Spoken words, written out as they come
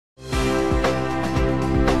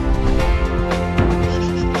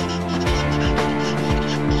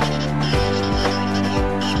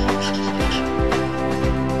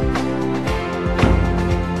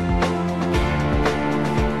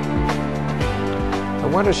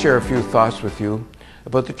want to share a few thoughts with you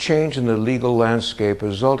about the change in the legal landscape as a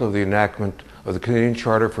result of the enactment of the Canadian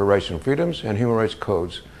Charter for Rights and Freedoms and Human Rights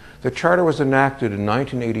Codes. The Charter was enacted in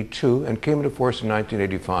 1982 and came into force in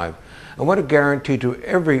 1985. And what it guaranteed to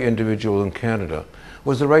every individual in Canada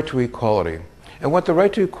was the right to equality. And what the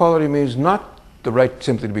right to equality means, not the right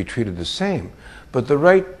simply to be treated the same, but the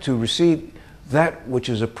right to receive that which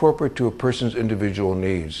is appropriate to a person's individual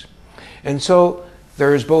needs. And so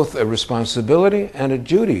there is both a responsibility and a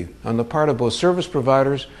duty on the part of both service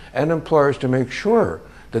providers and employers to make sure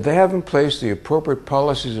that they have in place the appropriate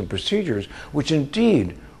policies and procedures which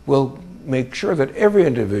indeed will make sure that every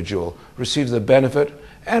individual receives the benefit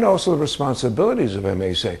and also the responsibilities, if I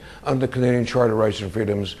may say, under the Canadian Charter of Rights and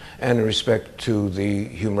Freedoms and in respect to the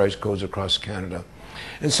human rights codes across Canada.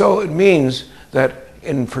 And so it means that,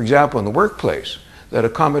 for example, in the workplace, that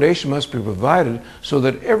accommodation must be provided so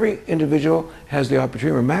that every individual has the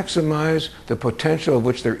opportunity to maximize the potential of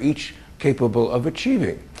which they're each capable of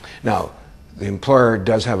achieving. Now, the employer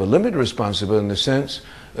does have a limited responsibility in the sense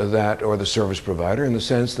that, or the service provider, in the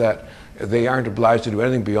sense that they aren't obliged to do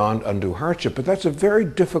anything beyond undue hardship, but that's a very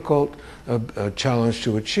difficult challenge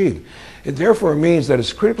to achieve. It therefore means that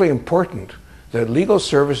it's critically important that legal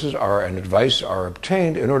services and advice are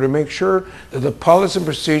obtained in order to make sure that the policies and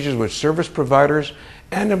procedures which service providers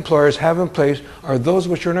and employers have in place are those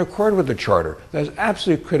which are in accord with the Charter. That is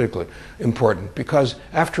absolutely critically important because,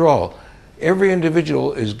 after all, every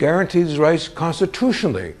individual is guaranteed his rights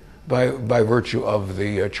constitutionally by virtue of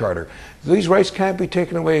the Charter. These rights can't be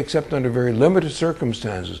taken away except under very limited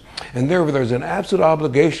circumstances. And therefore, there's an absolute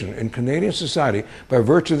obligation in Canadian society by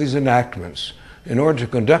virtue of these enactments in order to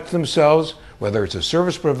conduct themselves, whether it's a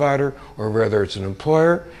service provider or whether it's an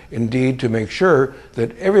employer, indeed to make sure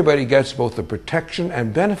that everybody gets both the protection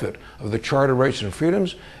and benefit of the Charter of Rights and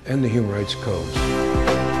Freedoms and the Human Rights Codes.